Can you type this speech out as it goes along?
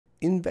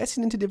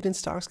Investing into dividend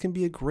stocks can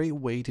be a great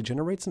way to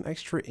generate some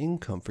extra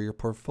income for your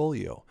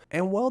portfolio.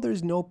 And while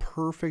there's no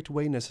perfect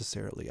way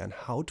necessarily on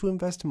how to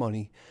invest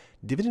money,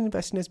 dividend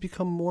investing has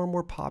become more and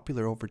more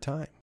popular over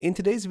time. In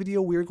today's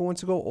video, we're going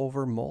to go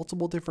over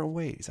multiple different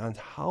ways on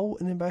how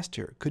an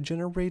investor could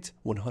generate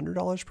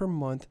 $100 per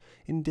month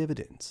in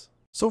dividends.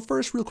 So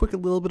first, real quick, a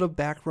little bit of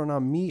background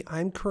on me.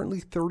 I'm currently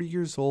 30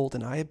 years old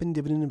and I have been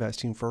dividend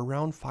investing for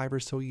around 5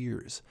 or so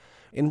years.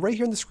 And right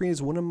here on the screen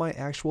is one of my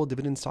actual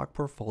dividend stock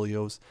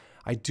portfolios.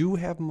 I do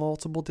have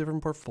multiple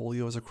different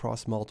portfolios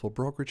across multiple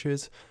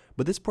brokerages,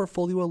 but this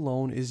portfolio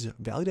alone is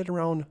valued at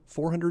around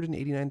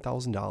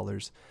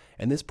 $489,000,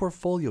 and this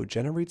portfolio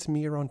generates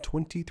me around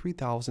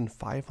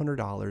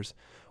 $23,500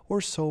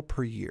 or so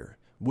per year,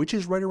 which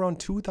is right around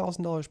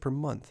 $2,000 per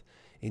month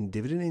in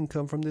dividend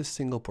income from this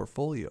single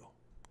portfolio.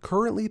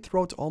 Currently,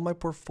 throughout all my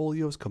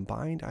portfolios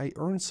combined, I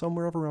earn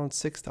somewhere of around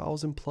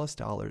 $6,000 plus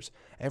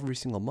every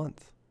single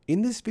month.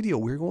 In this video,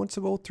 we're going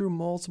to go through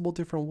multiple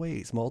different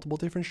ways, multiple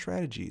different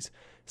strategies,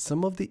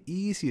 some of the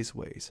easiest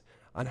ways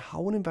on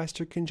how an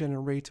investor can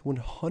generate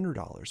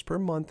 $100 per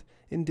month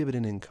in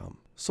dividend income.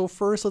 So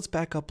first, let's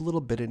back up a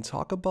little bit and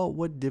talk about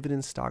what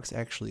dividend stocks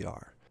actually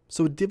are.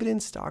 So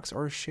dividend stocks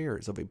are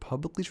shares of a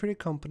publicly traded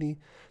company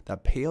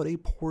that pay out a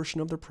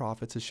portion of their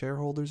profits to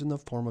shareholders in the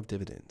form of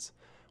dividends.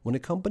 When a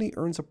company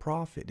earns a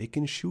profit, it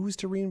can choose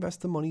to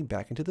reinvest the money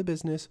back into the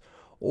business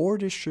or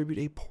distribute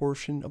a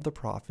portion of the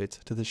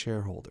profits to the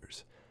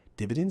shareholders.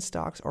 Dividend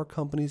stocks are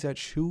companies that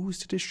choose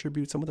to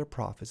distribute some of their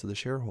profits to the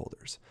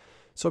shareholders.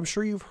 So I'm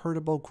sure you've heard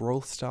about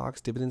growth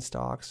stocks, dividend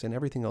stocks, and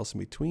everything else in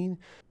between,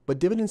 but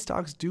dividend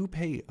stocks do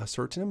pay a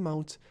certain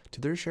amount to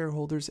their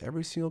shareholders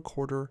every single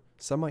quarter,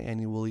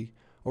 semi-annually,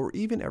 or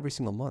even every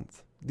single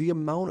month. The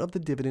amount of the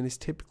dividend is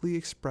typically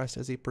expressed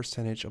as a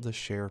percentage of the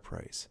share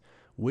price,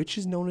 which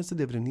is known as the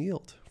dividend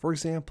yield. For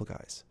example,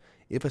 guys,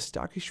 if a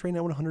stock is trading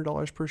at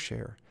 $100 per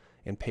share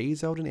and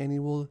pays out an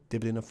annual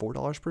dividend of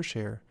 $4 per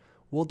share,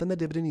 well, then the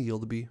dividend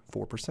yield will be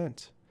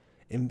 4%.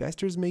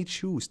 Investors may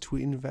choose to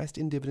invest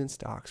in dividend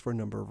stocks for a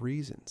number of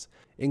reasons,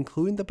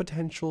 including the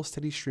potential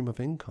steady stream of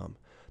income,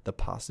 the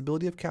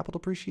possibility of capital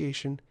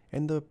appreciation,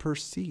 and the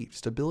perceived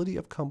stability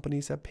of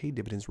companies that pay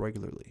dividends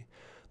regularly.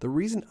 The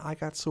reason I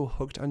got so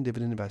hooked on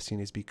dividend investing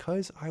is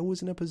because I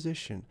was in a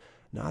position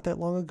not that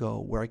long ago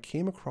where I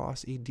came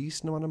across a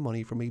decent amount of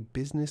money from a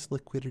business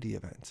liquidity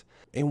event.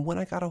 And when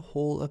I got a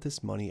hold of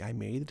this money, I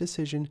made the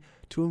decision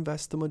to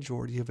invest the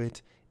majority of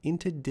it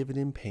into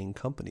dividend-paying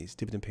companies,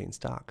 dividend-paying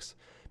stocks,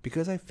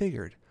 because I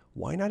figured,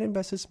 why not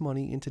invest this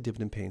money into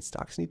dividend-paying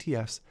stocks and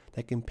ETFs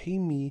that can pay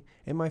me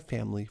and my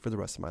family for the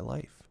rest of my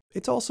life?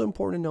 It's also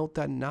important to note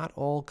that not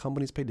all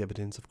companies pay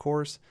dividends, of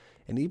course,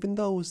 and even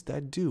those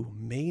that do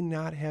may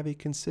not have a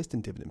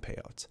consistent dividend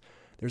payout.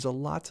 There's a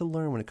lot to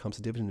learn when it comes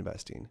to dividend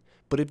investing.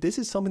 But if this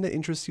is something that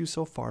interests you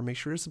so far, make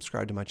sure to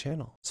subscribe to my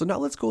channel. So now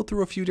let's go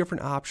through a few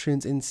different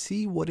options and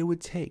see what it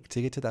would take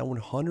to get to that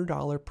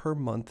 $100 per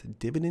month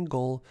dividend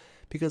goal.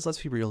 Because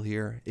let's be real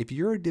here, if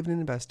you're a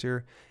dividend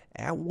investor,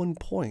 at one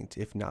point,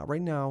 if not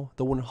right now,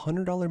 the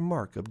 $100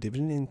 mark of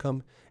dividend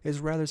income is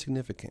rather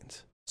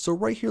significant. So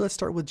right here, let's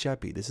start with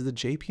jepi. This is the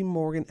JP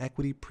Morgan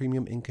Equity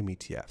Premium Income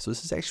ETF. So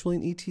this is actually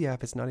an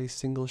ETF, it's not a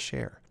single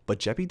share. But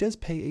jepi does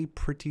pay a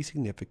pretty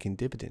significant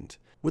dividend.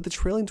 With a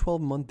trailing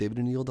 12-month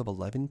dividend yield of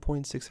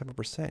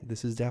 11.67%,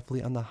 this is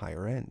definitely on the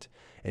higher end.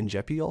 And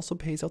jepi also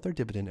pays out their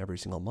dividend every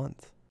single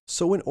month.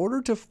 So in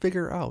order to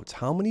figure out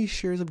how many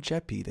shares of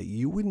jepi that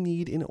you would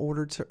need in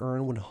order to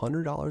earn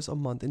 $100 a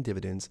month in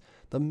dividends,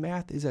 the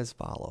math is as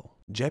follows.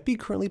 jepi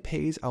currently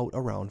pays out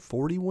around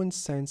 41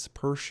 cents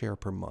per share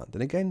per month.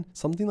 And again,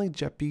 something like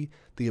jepi,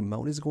 the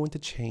amount is going to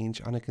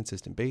change on a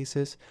consistent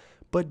basis,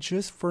 but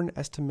just for an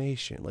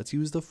estimation, let's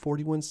use the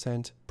 41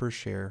 cents per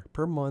share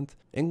per month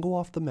and go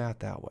off the math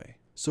that way.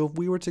 So if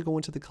we were to go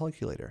into the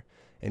calculator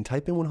and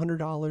type in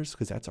 $100,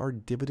 because that's our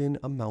dividend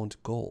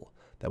amount goal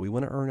that we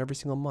want to earn every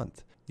single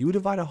month, you would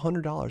divide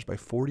 $100 by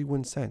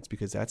 41 cents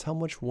because that's how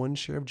much one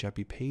share of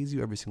jepi pays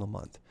you every single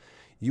month.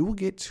 You will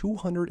get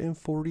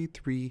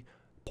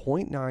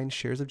 243.9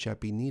 shares of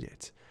jepi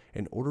needed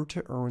in order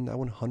to earn that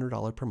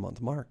 $100 per month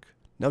mark.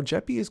 Now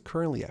jepi is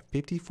currently at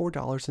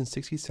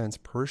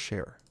 $54.60 per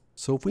share.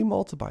 So if we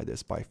multiply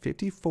this by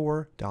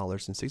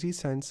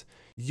 $54.60,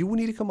 you will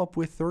need to come up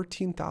with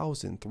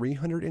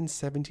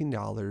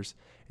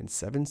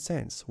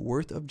 $13,317.07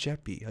 worth of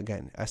jepi,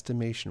 again,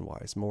 estimation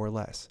wise, more or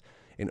less,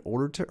 in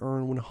order to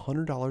earn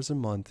 $100 a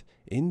month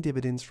in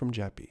dividends from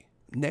jepi.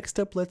 Next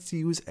up, let's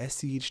use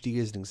schd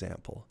as an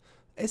example.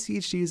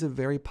 schd is a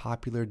very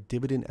popular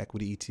dividend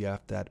equity ETF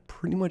that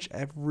pretty much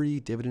every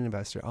dividend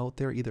investor out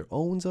there either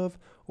owns of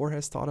or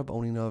has thought of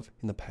owning of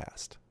in the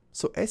past.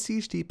 So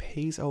schd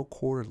pays out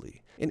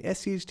quarterly, and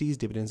schd's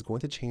dividend is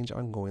going to change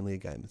ongoingly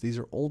again. These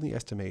are only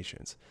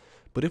estimations.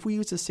 But if we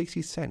use the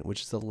 60 cent,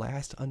 which is the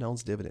last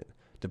announced dividend,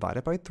 divide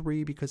it by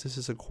 3 because this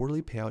is a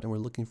quarterly payout and we're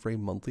looking for a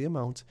monthly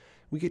amount,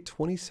 we get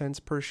 20 cents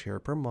per share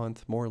per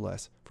month, more or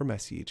less, from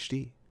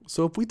schd.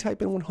 So if we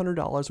type in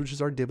 $100, which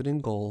is our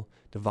dividend goal,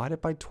 divide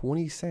it by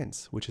 20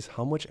 cents, which is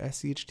how much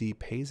schd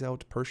pays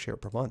out per share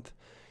per month,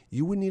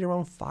 you would need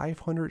around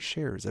 500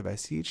 shares of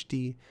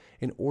schd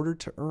in order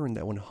to earn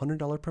that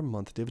 $100 per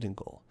month dividend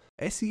goal.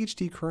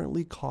 schd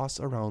currently costs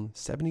around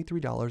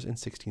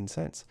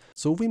 $73.16.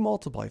 So if we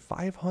multiply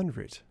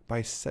 500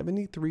 by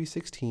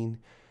 73.16,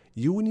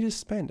 you would need to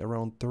spend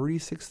around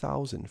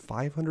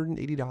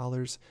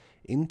 $36,580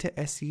 into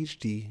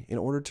schd in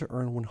order to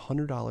earn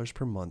 $100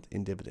 per month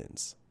in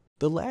dividends.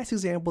 The last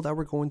example that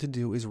we're going to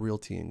do is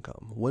Realty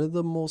Income, one of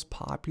the most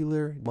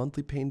popular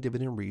monthly paying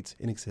dividend REITs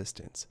in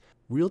existence.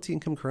 Realty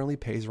Income currently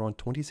pays around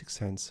 26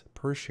 cents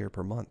per share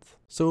per month.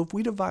 So if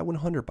we divide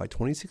 100 by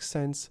 26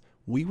 cents,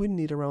 we would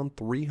need around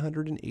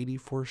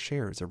 384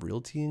 shares of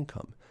Realty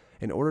Income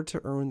in order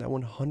to earn that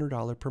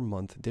 $100 per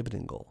month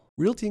dividend goal.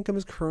 Realty Income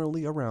is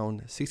currently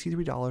around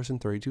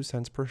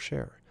 $63.32 per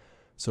share.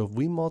 So if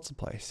we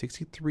multiply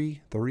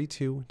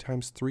 63.32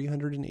 times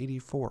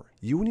 384,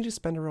 you would need to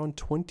spend around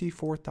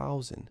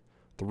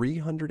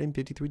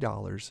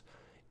 $24,353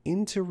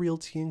 into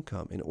Realty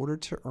Income in order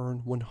to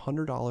earn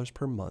 $100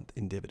 per month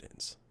in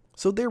dividends.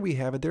 So there we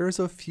have it. There's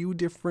a few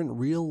different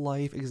real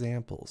life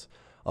examples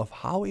of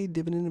how a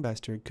dividend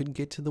investor could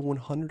get to the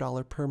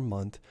 $100 per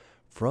month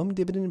from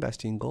dividend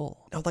investing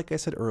goal. Now, like I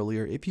said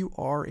earlier, if you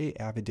are an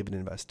avid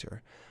dividend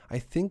investor, I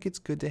think it's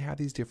good to have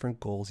these different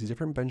goals, these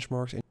different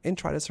benchmarks, and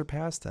try to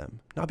surpass them.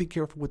 Now, be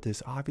careful with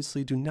this.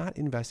 Obviously, do not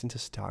invest into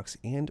stocks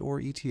and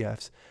or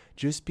ETFs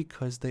just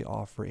because they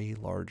offer a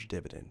large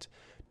dividend.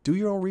 Do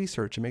your own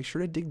research and make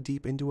sure to dig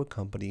deep into a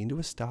company, into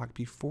a stock,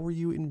 before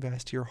you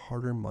invest your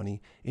hard-earned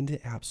money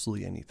into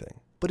absolutely anything.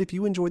 But if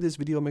you enjoyed this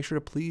video, make sure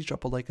to please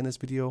drop a like on this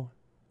video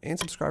and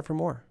subscribe for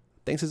more.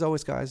 Thanks as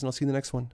always, guys, and I'll see you in the next one.